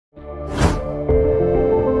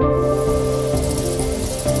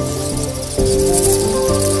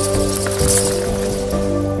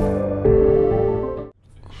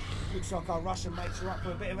Russian mates are up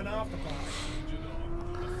for a bit of an after party.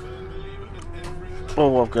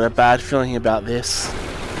 Oh, I've got a bad feeling about this.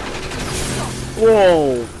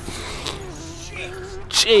 Whoa!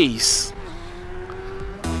 Jeez!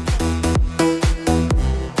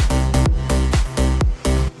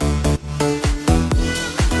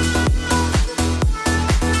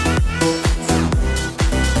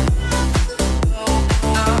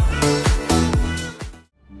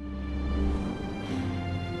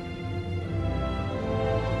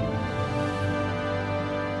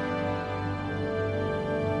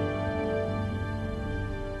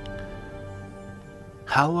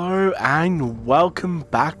 Hello and welcome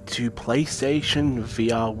back to PlayStation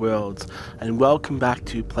VR Worlds, and welcome back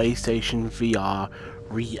to PlayStation VR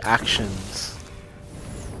Reactions.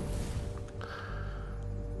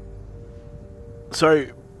 So,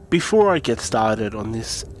 before I get started on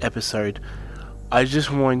this episode, I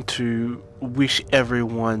just want to wish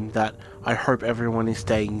everyone that I hope everyone is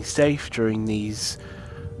staying safe during these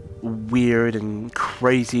weird and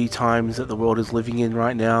crazy times that the world is living in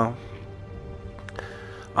right now.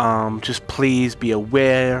 Just please be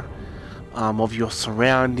aware of your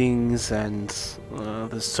surroundings and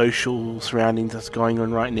the social surroundings that's going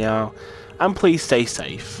on right now, and please stay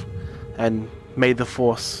safe, and may the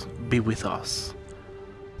Force be with us.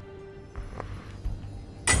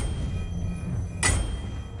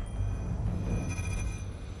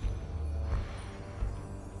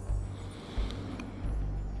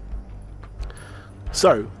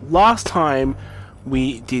 So, last time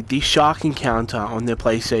we did the shark encounter on the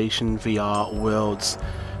PlayStation VR Worlds.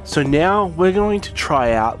 So now we're going to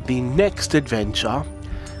try out the next adventure,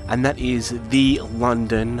 and that is the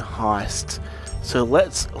London Heist. So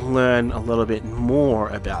let's learn a little bit more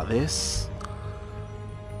about this.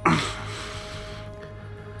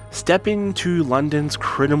 Step into London's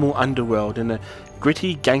criminal underworld in a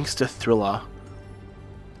gritty gangster thriller,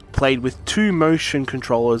 played with 2 motion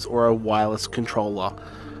controllers or a wireless controller.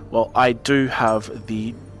 Well, I do have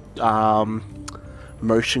the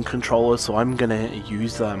motion controller, so I'm gonna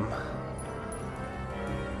use them.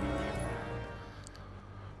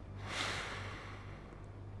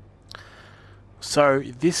 So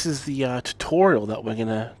this is the tutorial that we're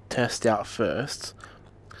gonna test out first.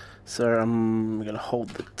 So I'm gonna hold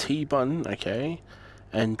the T button, okay,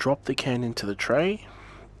 and drop the can into the tray.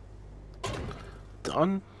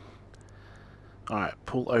 Done. Alright,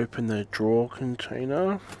 pull open the drawer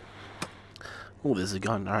container. Oh, there's a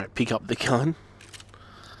gun. Alright, pick up the gun.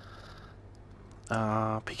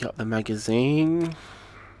 Pick up the magazine.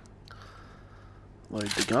 Load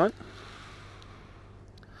the gun.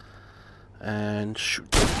 And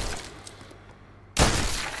shoot. There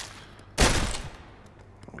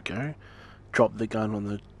we go. Drop the gun on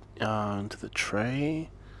the onto the tray.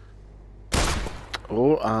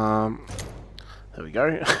 Oh, there we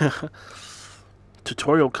go.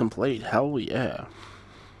 Tutorial complete. Hell yeah.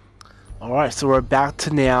 Alright, so we're about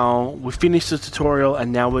to we've finished the tutorial,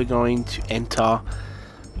 and now we're going to enter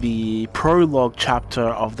the prologue chapter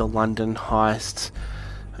of the London Heist.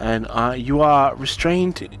 And you are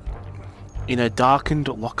restrained in a darkened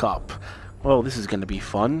lockup. Well, this is going to be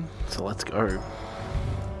fun, so let's go.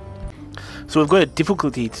 So we've got a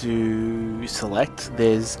difficulty to select.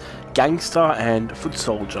 There's Gangster and Foot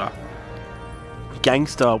Soldier.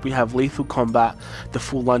 Gangster, we have lethal combat, the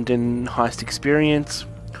full London Heist experience.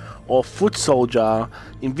 Or Foot Soldier,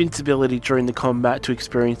 invincibility during the combat to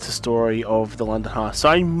experience the story of the London Heist. So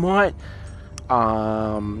I might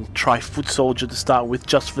try Foot Soldier to start with,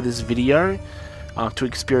 just for this video, to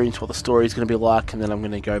experience what the story is going to be like, and then I'm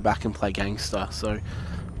going to go back and play Gangster. So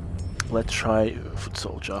let's try Foot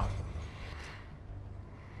Soldier.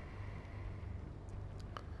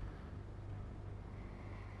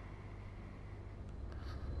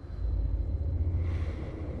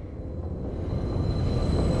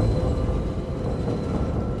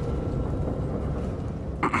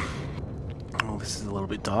 This is a little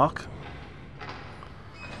bit dark.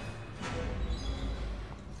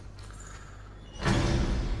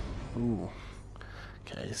 Ooh.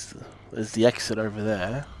 Okay, there's the exit over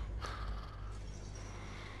there.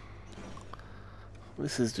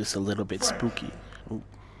 This is just a little bit spooky. Ooh.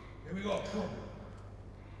 Here we got a problem.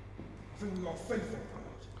 I think we got a thief on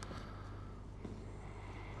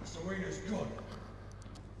board. Serena's gone.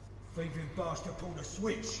 Thieving bastard pulled a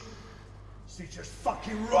switch. Stitch us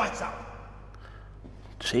fucking right up.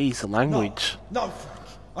 Jeez, the language. No, Frank.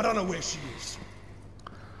 I don't know where she is.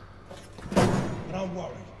 But don't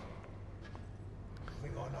worry. I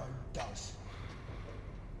think I know who does.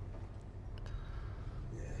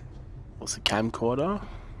 Yeah. What's the camcorder?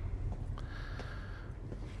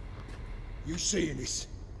 You seeing this?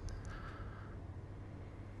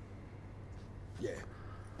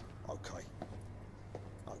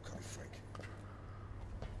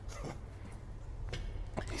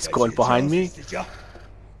 squad behind me. Did ya?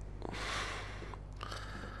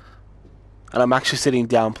 And I'm actually sitting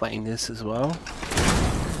down playing this as well.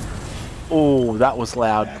 Oh, that was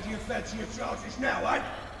loud. How do you fancy your chances now, eh?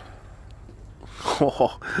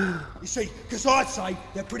 Oh, You see, because I'd say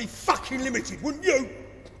they're pretty fucking limited, wouldn't you?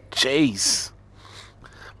 jeez.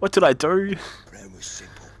 What did I do? Plan was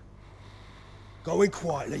simple. Go in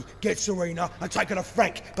quietly, get Serena, and take her to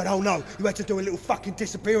Frank. But oh no, you had to do a little fucking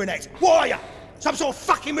disappearing act. What are you? Some sort of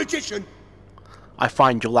fucking magician? I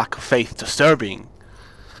find your lack of faith disturbing.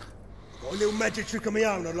 Got a little magic trick of my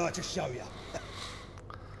own I'd like to show you.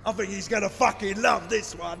 I think he's gonna fucking love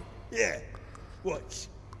this one. Yeah. Watch.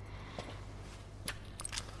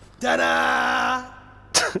 Ta-da!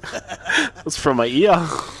 That's from my ear.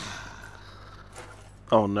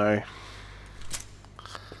 Oh no.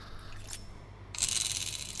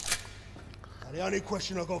 Now, the only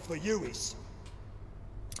question I got for you is,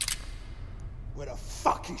 where the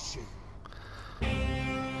fuck is she?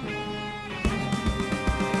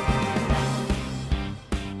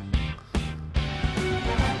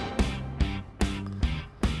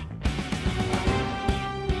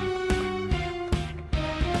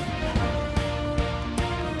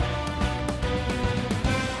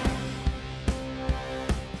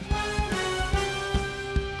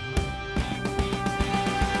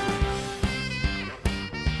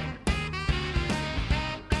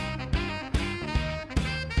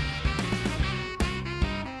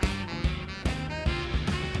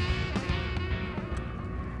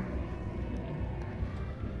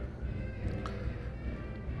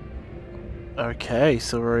 Okay,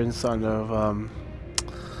 so we're inside of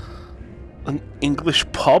an English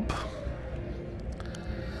pub.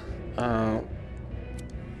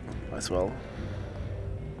 As well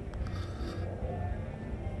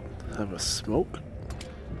have a smoke.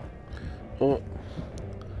 Oh.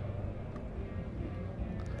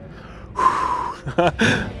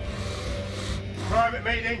 Private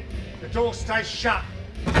meeting. The door stays shut.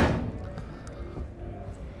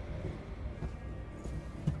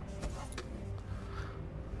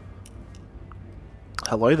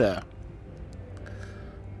 Hello there.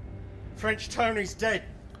 French Tony's dead.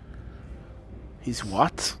 He's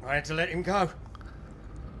what? I had to let him go.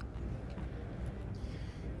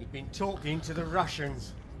 He'd been talking to the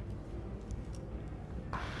Russians.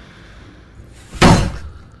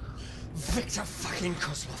 Victor fucking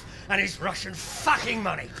Kozlov and his Russian fucking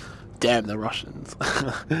money. Damn the Russians.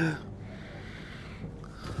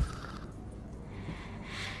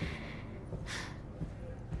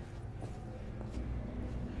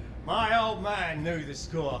 My old man knew the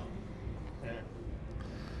score.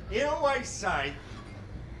 He'd always say,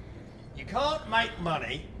 you can't make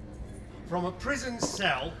money from a prison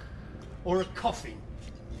cell or a coffin.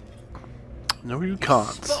 No, you can't.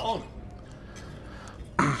 Spot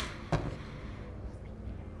on.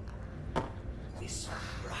 This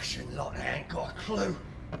Russian lot ain't got a clue.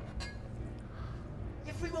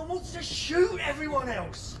 Everyone wants to shoot everyone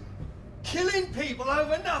else. Killing people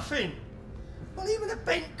over nothing. Well, even a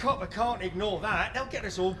bent copper can't ignore that. They'll get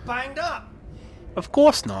us all banged up. Of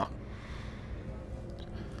course not.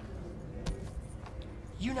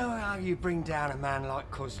 You know how you bring down a man like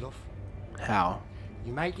Kozlov? How?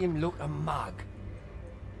 You make him look a mug.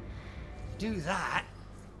 Do that,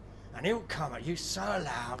 and he'll come at you so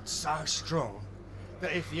loud, so strong,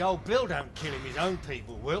 that if the old Bill don't kill him, his own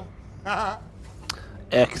people will.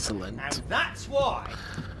 Excellent. And that's why,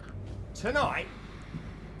 tonight,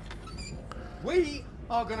 we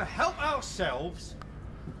are going to help ourselves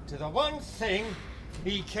to the one thing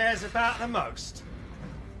he cares about the most.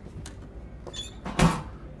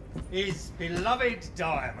 His beloved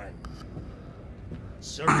diamond,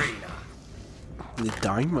 Serena. The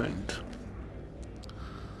diamond.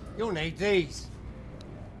 You'll need these.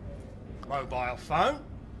 Mobile phone.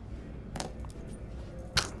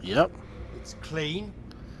 Yep. It's clean.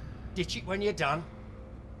 Ditch it when you're done.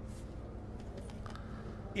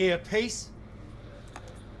 Earpiece.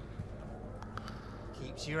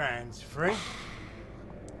 Keeps your hands free.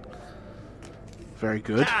 Very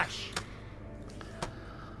good. Cash.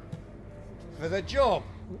 For the job,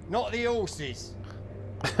 not the horses.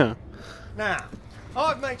 Now,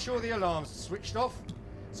 I've made sure the alarms are switched off,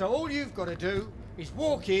 so all you've got to do is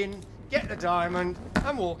walk in, get the diamond,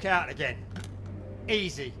 and walk out again.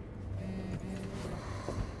 Easy.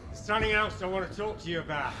 There's something else I want to talk to you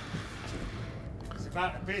about. It's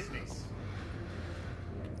about the business.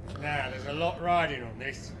 Now, there's a lot riding on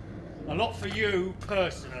this. A lot for you,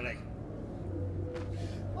 personally.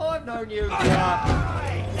 I've known you for...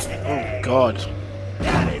 Oh, God.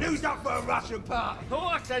 Down in Who's up for a Russian party?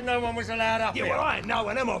 Thought I said no one was allowed up Yeah, here. well, I ain't no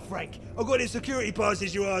one, am I, Frank? I've got the security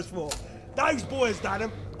passes you asked for. Those boys done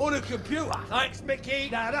them on a computer. Thanks, Mickey.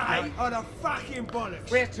 Now, that ain't on a fucking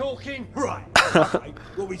bollocks. We're talking. Right. Okay,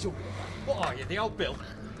 what are we talking What are you, the old Bill?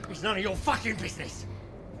 It's none of your fucking business.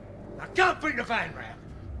 Now go and bring the van round.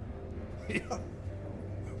 about?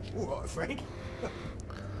 All right, Frank.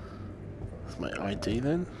 That's my ID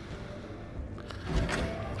then.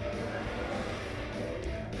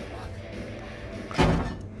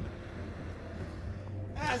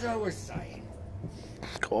 As I was saying,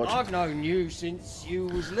 God. I've known you since you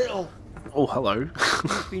was little. Oh, hello.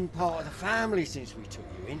 You've been part of the family since we took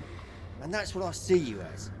you in. And that's what I see you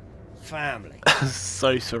as. Family.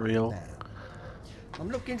 So surreal. Now, I'm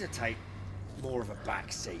looking to take more of a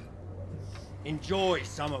back seat. Enjoy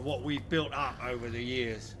some of what we've built up over the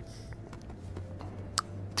years.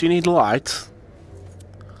 Do you need light?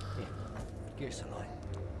 Yeah, give us a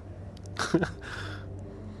light.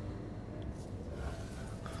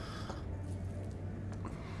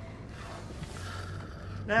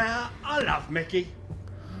 Now, I love Mickey,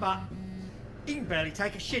 but he can barely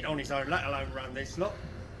take a shit on his own, let alone run this lot.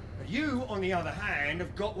 But you, on the other hand,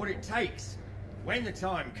 have got what it takes, when the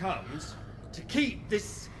time comes, to keep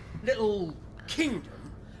this little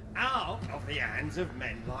kingdom out of the hands of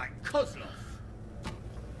men like Kozlov.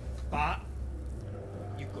 But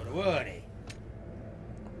you've got to earn it.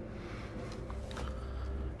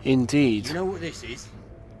 Indeed. You know what this is?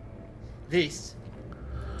 This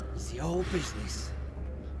is the old business,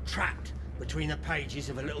 trapped between the pages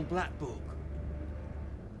of a little black book.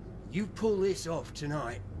 You pull this off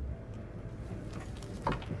tonight,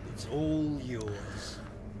 it's all yours.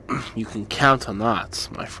 You can count on that,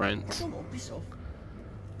 my friend. Come on, piss off.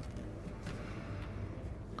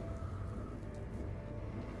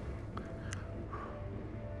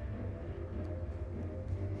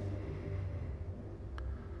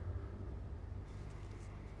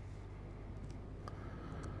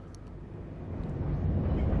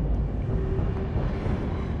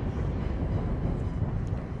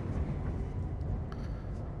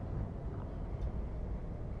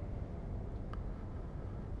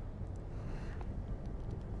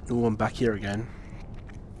 Oh, I'm back here again.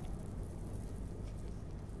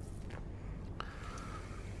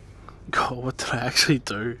 God, what did I actually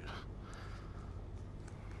do?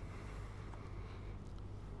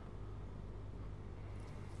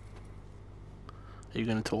 Are you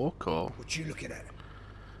gonna talk, or? What you looking at?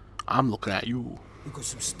 I'm looking at you. You've got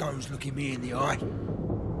some stones looking me in the eye.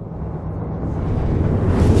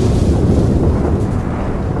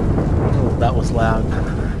 Oh, that was loud.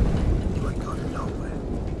 You ain't going nowhere.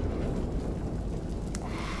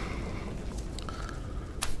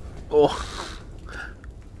 Oh.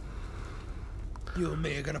 You and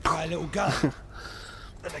me are gonna play a little game.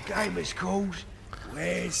 And the game is called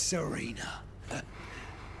Where's Serena?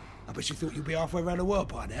 I bet you thought you'd be halfway around the world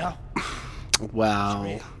by now. Wow.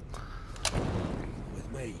 Serena.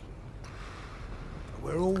 With me.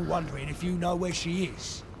 We're all wondering if you know where she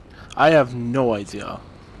is. I have no idea.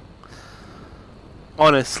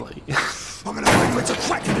 Honestly. I'm gonna make you into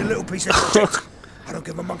cracking a little piece of shit. I don't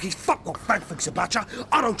give a monkey's fuck what Frank thinks about you.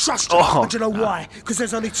 I don't trust you. Oh, And do you know why? Because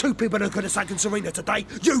there's only two people who could have taken Serena today.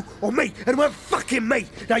 You or me. And it weren't fucking me.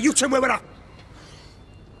 Now you two were with her.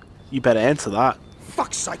 You better answer that.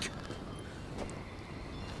 Fuck's sake.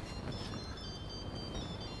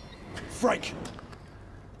 Frank.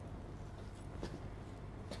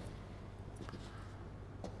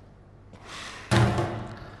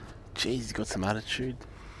 Jeez, he's got some attitude.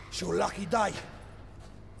 It's your lucky day.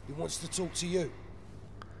 He wants to talk to you.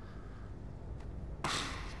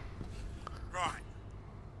 Right.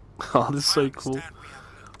 Oh, this is so I cool. understand we have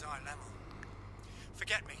a little dilemma.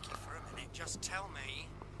 Forget Mickey for a minute. Just tell me,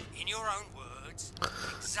 in your own words,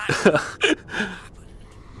 exactly what happened.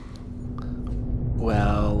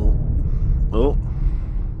 Well. Oh.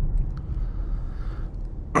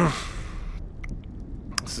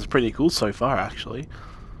 This is pretty cool so far, actually.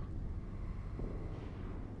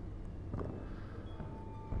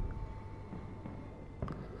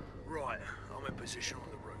 Right, I'm in position on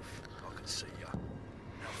the roof. I can see you.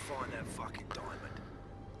 Now find that fucking diamond.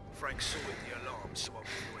 Frank sorted the alarm, so I'll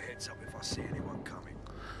give you a heads up if I see anyone coming.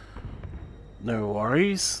 No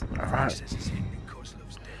worries. Frank Alright. says it's hidden in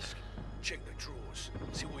Kozlov's desk. Check the drawers,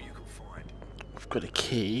 see what you can find. We've got a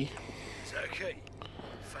key. Is that a key?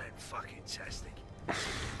 Fan-fucking-tastic. See if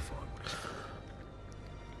you can find what it's for.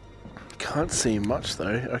 Can't see much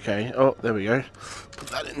though. Okay. Oh, there we go. Put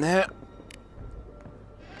that in there.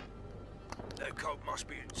 That coat must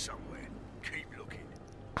be in somewhere. Keep looking.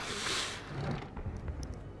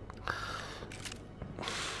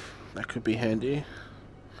 That could be handy.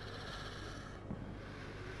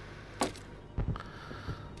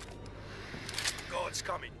 Guards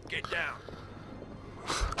coming. Get down.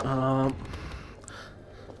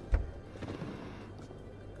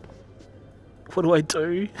 What do I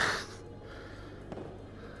do?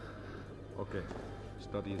 Okay,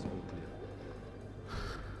 study is all clear.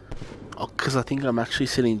 Oh, because I think I'm actually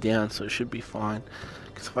sitting down, so it should be fine.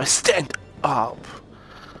 Because if I stand up...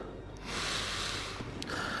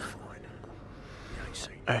 Fine. You ain't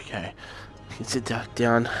seen Okay, you can sit back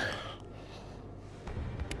down.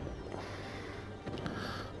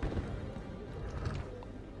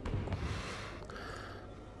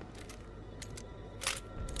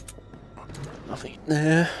 Nothing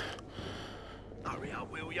there. Hurry up,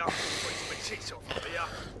 will ya? Freeze my tits off up here.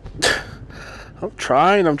 I'm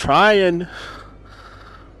trying.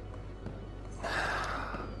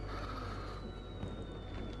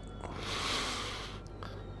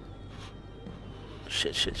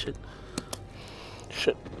 Shit.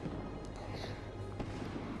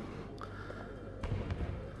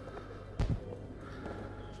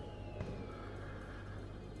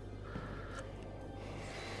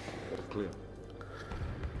 Clear.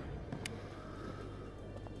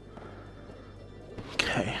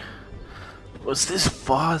 Okay. What's this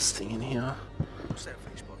vase thing in here? What's that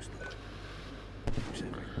thing supposed to do? Who's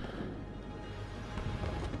that?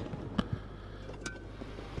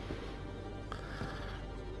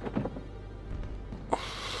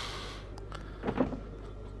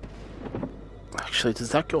 Actually, does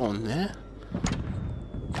that go on there?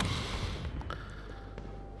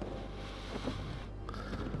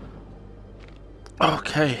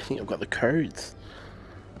 Okay, I think I've got the codes.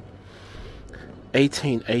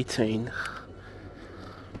 1818.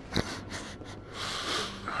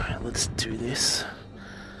 Alright, let's do this.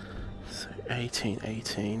 So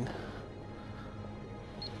 1818.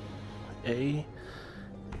 A.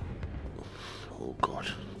 Oh god.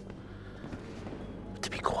 To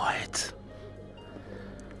be quiet.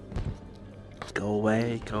 Go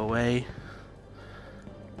away.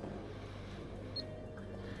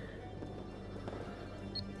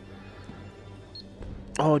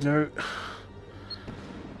 Oh no.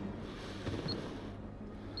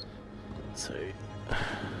 So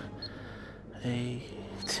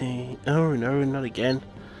 18. Oh no, not again.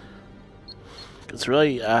 It's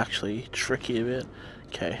really actually tricky a bit.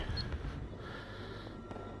 Okay.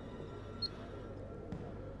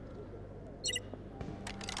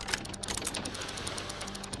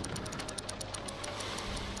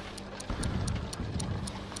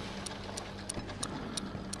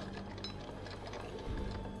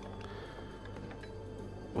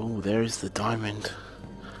 Oh, there's the diamond.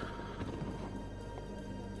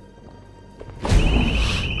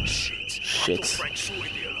 Shit. I thought Frank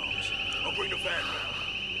sorted the alarms. I'll bring the van round.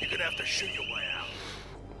 You're gonna have to shoot your way out.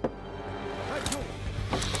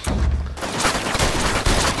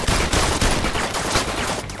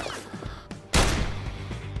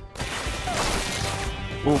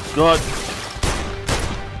 Oh god.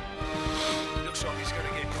 Looks like he's gonna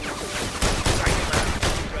get caught. Take him out.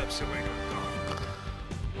 Grab Serena and go.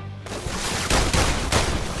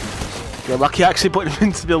 You're lucky I actually put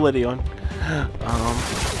invincibility on.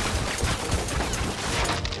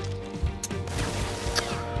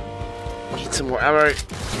 Need some more ammo.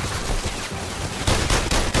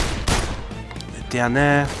 Down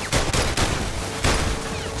there.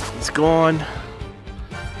 It's gone.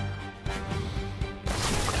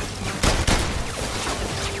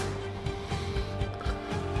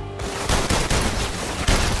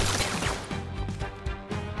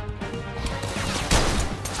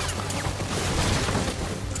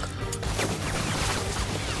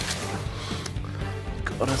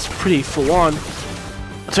 God, that's pretty full on.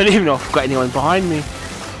 I don't even know if I've got anyone behind me.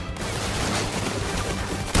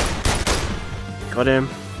 Got him.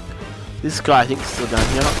 This guy I think is still down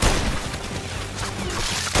here.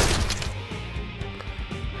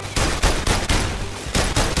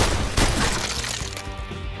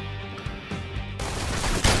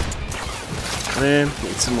 Got him.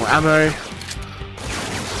 Need some more ammo.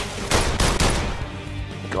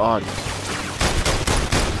 God.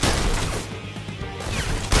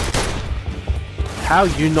 How are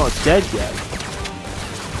you not dead yet?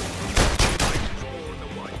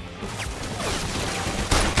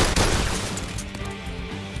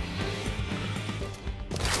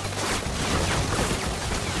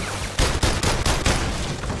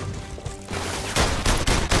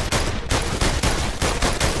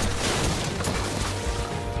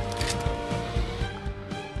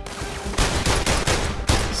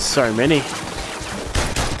 So many.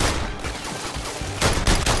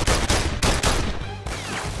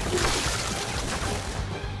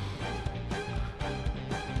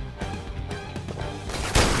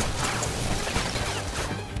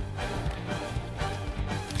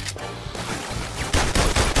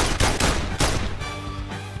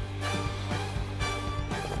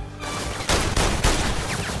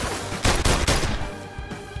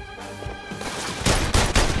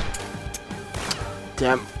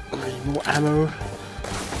 Damn, I need more ammo.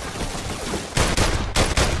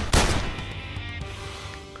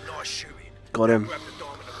 Nice shooting. Got him. Grab the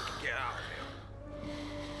diamond and we can get out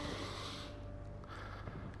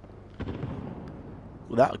of here.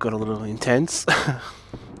 Well, that got a little intense.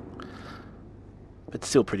 But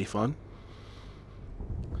still pretty fun.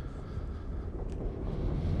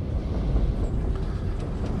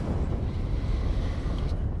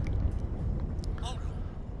 Hold on.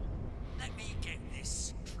 Let me get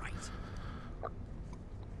this straight. You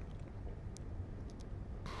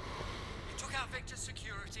took out Victor's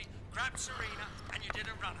security, grabbed Serena, and you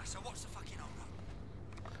didn't run her. So what's the fucking hold up?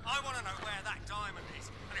 I want to know where that diamond is,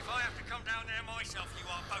 and if I have to come down there myself, you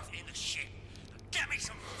are both in the shit. Get me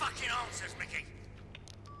some fucking answers, Mickey.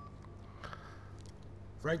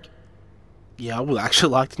 Frank? Yeah, I would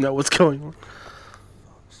actually like to know what's going on.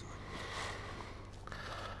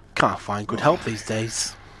 Can't find good help these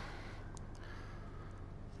days.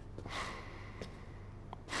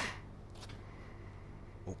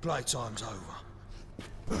 Well, playtime's over.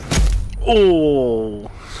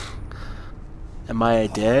 Oh! Am I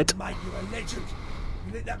dead? Mate, you're a legend.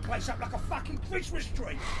 You lit that place up like a fucking Christmas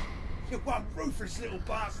tree. You one ruthless little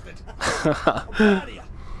bastard. I'm proud of you.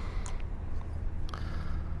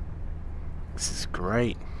 This is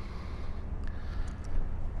great.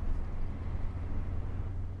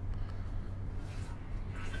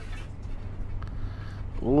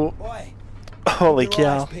 Ooh. Boy, Holy your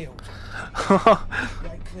cow. eyes peeled. You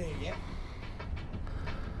ain't clear yet.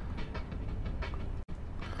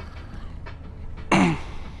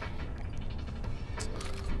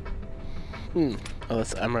 Oh,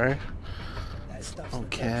 that's ammo. That stuff's Oh, the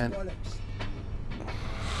can. bollocks.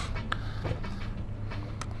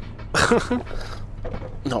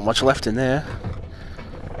 Not much left in there.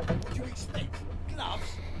 What do you expect? Gloves?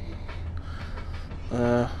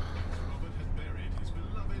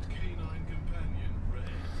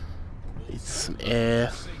 Need some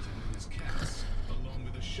air.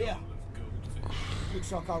 Yeah.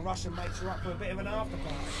 Looks like our Russian mates are up for a bit of an after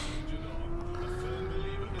party.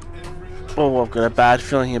 Oh, I've got a bad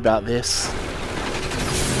feeling about this.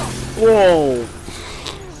 Whoa!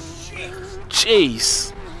 Shit!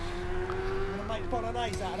 Jeez! Gonna make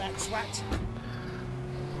bolognese out of that twat.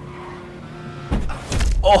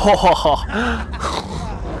 Oh!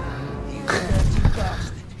 You dirty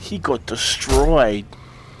bastard. He got destroyed.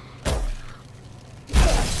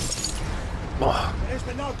 Oh, There's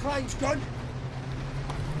the no claims gun.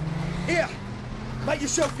 Here, make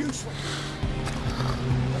yourself useful.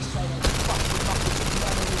 Let's say those fucking buckets of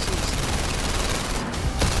money.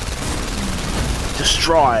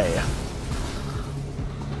 destroy!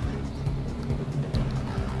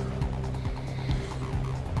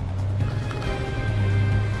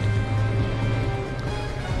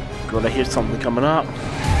 God, I hear something coming up.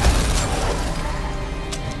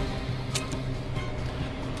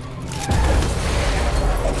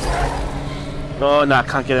 Oh no, I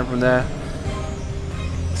can't get him from there.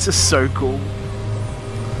 This is so cool.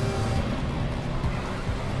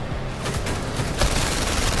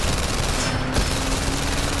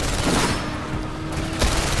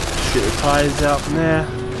 Shoot the tires out from there.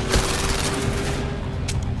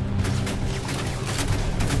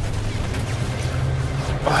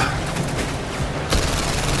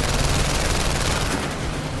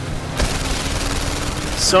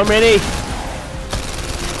 So many.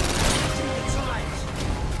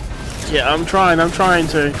 Yeah, I'm trying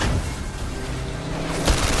to.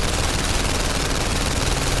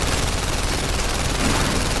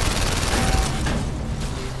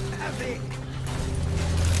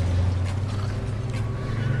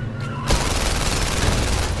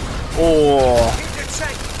 Oh.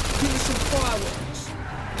 Give me some fireworks.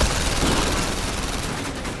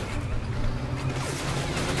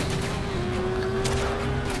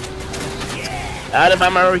 Out of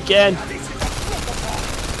ammo again.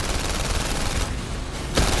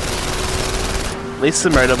 At least the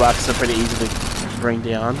motorbikes are pretty easy to bring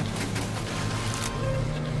down.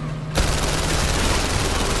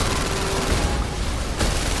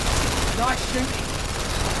 Nice shooting.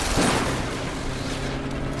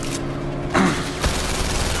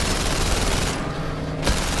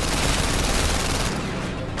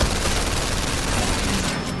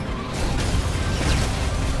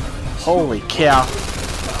 Holy cow.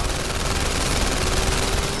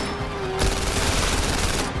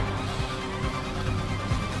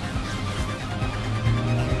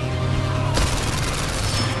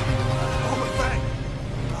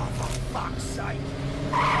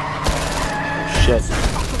 Shit.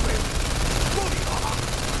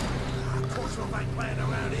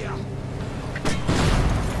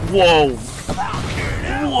 Whoa.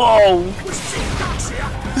 Whoa!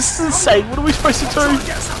 This is insane. What are we supposed to do?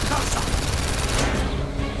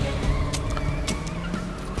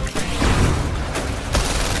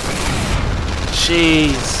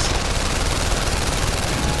 Jeez.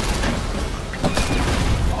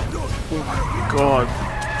 Oh my god.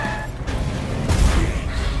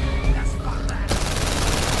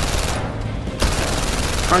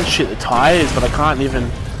 I'm trying to shoot the tires, but I can't even.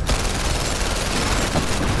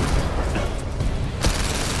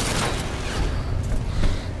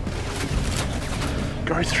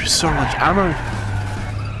 Go through so much ammo.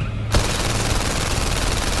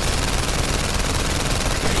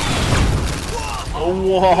 Oh,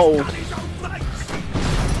 whoa.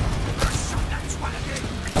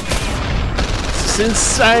 This is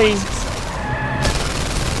insane.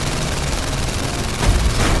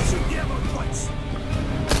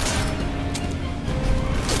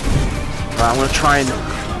 Right, I'm gonna try and...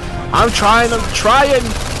 I'm trying!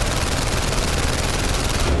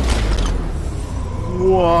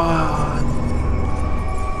 What?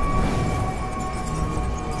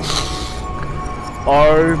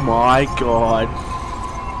 Oh my god.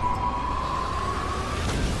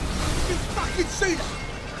 You fucking see that?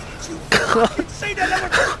 You fucking see that? That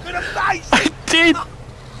was fucking amazing! I did!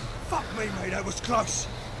 Fuck me, mate, that was close.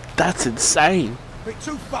 That's insane. Bit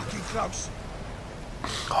too fucking close.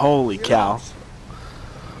 Holy The cow. alarms.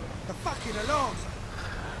 The fucking alarms.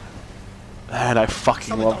 Man, I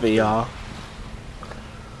fucking love VR.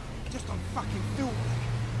 Just on fucking film.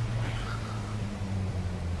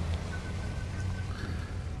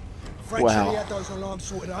 Frank said he had those alarms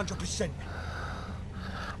sorted 100%.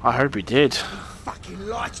 I hope he did. He fucking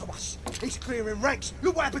lied to us. He's clearing ranks.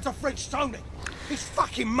 Look what happened to French Tony. He's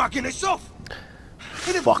fucking mugging us off.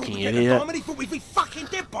 He never Fucking thought we'd get the idiot. diamond. He thought we'd be fucking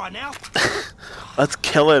dead by now. Let's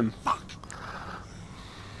kill him. Fuck.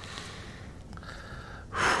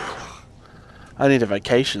 I need a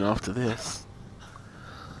vacation after this.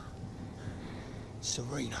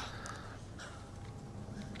 Serena.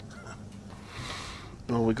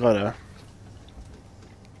 Well, we gotta.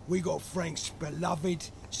 We got Frank's beloved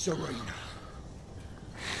Serena.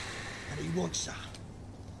 And he wants her.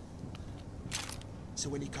 So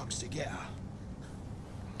when he comes to get her,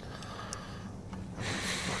 I'm gonna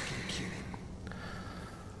fucking kill him.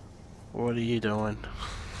 What are you doing?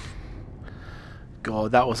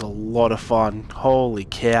 God, that was a lot of fun. Holy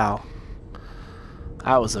cow.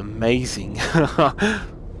 That was amazing.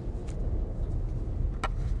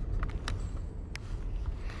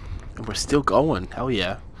 And we're still going. Hell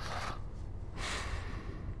yeah.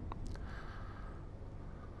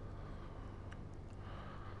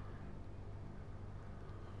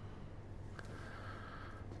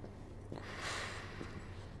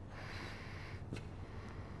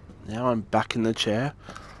 Now I'm back in the chair.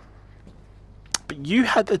 But you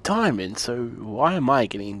had the diamond, so why am I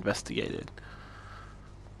getting investigated?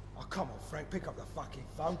 Oh, come on, Frank, pick up the fucking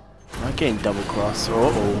phone. Am I getting double crossed?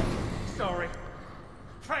 Uh-oh. Sorry.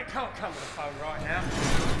 Frank can't come to the phone right now.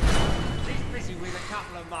 He's busy with a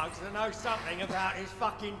couple of mugs that know something about his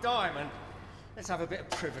fucking diamond. Let's have a bit of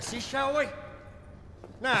privacy, shall we?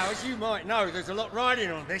 Now, as you might know, there's a lot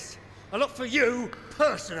riding on this. A lot for you,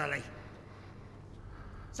 personally.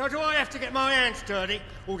 So do I have to get my hands dirty,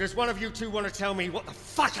 or does one of you two want to tell me what the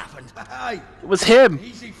fuck happened? Hey, It was him!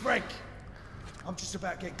 easy, Frank. I'm just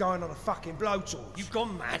about to get going on a fucking blowtorch. You've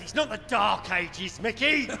gone mad. It's not the Dark Ages,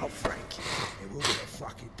 Mickey. Oh, Frank, it will be the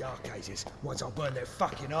fucking Dark Ages once I burn their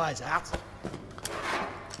fucking eyes out.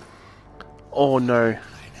 Oh no.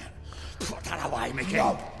 Put that away, Mickey.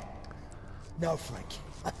 No. No, Frank.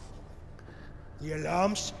 The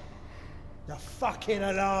alarms? The fucking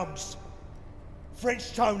alarms.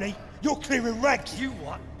 French Tony, you're clearing ranks. You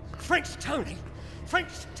what? French Tony? French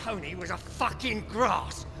Tony was a fucking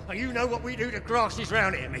grass. And you know what we do to grasses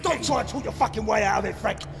round here, Mickey. Don't try and talk your fucking way out of it,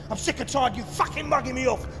 Frank. I'm sick and tired of you fucking mugging me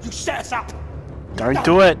off. You set us up. Don't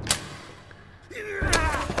do it!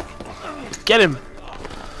 Get him!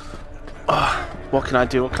 What can I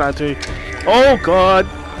do? What can I do? Oh god!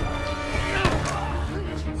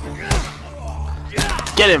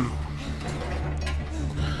 Get him!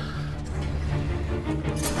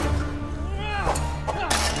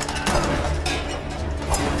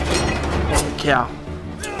 Holy cow.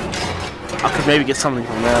 I could maybe get something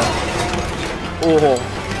from there. Oh.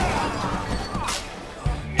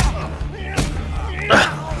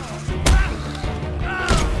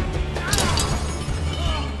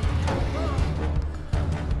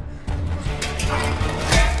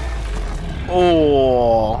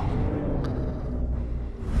 Oh.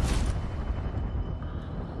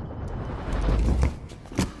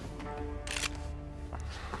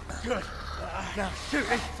 Good. Now shoot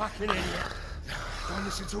this fucking idiot. Don't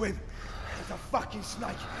listen to him. He's a fucking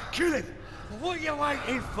snake. Kill him. What are you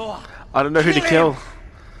waiting for? I don't know who to kill.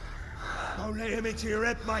 Don't let him into your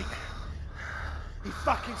head, mate. He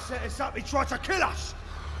fucking set us up. He tried to kill us.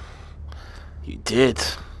 You did.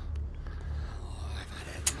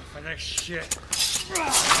 For this shit.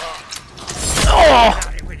 Oh!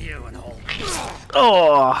 Out it with you and all.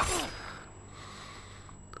 Oh!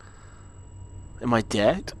 Am I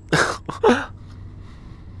dead?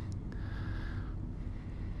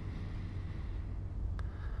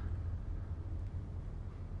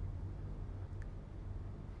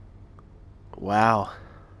 Wow.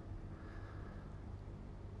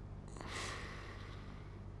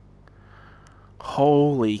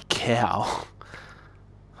 Holy cow.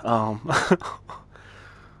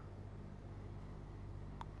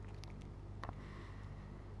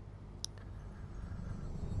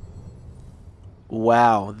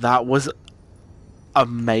 Wow, that was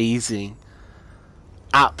amazing.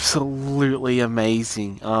 Absolutely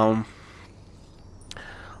amazing. I'm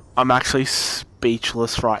actually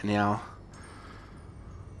speechless right now.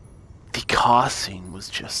 The casting was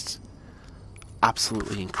just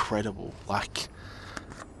absolutely incredible. Like,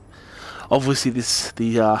 obviously this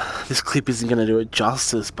clip isn't going to do it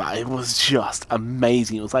justice, but it was just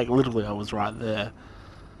amazing. It was like literally I was right there.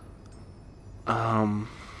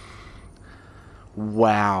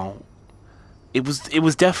 Wow. It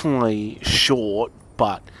was definitely short,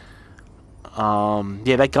 but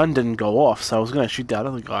yeah, that gun didn't go off, so I was going to shoot that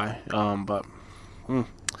other guy. But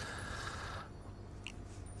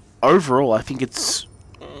overall, I think it's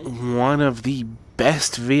one of the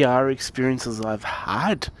best VR experiences I've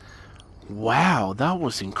had. Wow, that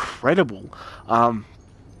was incredible.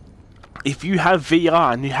 If you have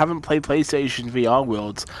VR and you haven't played PlayStation VR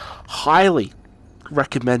Worlds, highly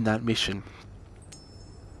recommend that mission.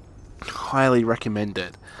 Highly recommend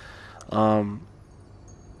it.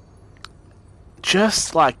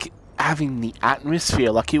 Just like having the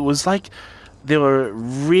atmosphere, like it was like they were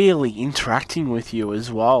really interacting with you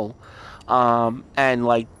as well, and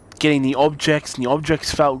like getting the objects, and the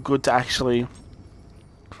objects felt good to actually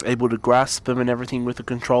able to grasp them and everything with the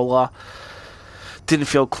controller. Didn't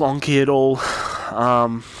feel clunky at all,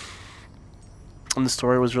 and the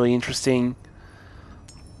story was really interesting.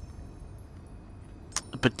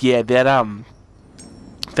 But yeah,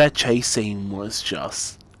 that chase scene was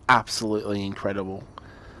just absolutely incredible.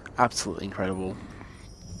 Absolutely incredible.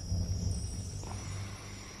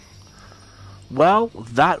 Well,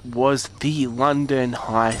 that was the London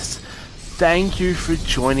Heist. Thank you for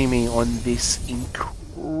joining me on this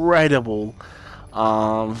incredible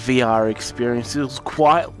VR experience. It was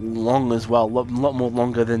quite long as well, a lot more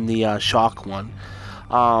longer than the shark one.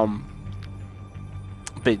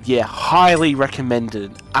 But yeah, highly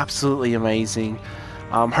recommended. Absolutely amazing.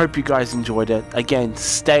 Hope you guys enjoyed it. Again,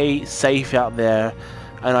 stay safe out there,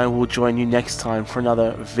 and I will join you next time for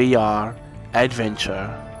another VR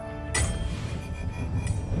adventure.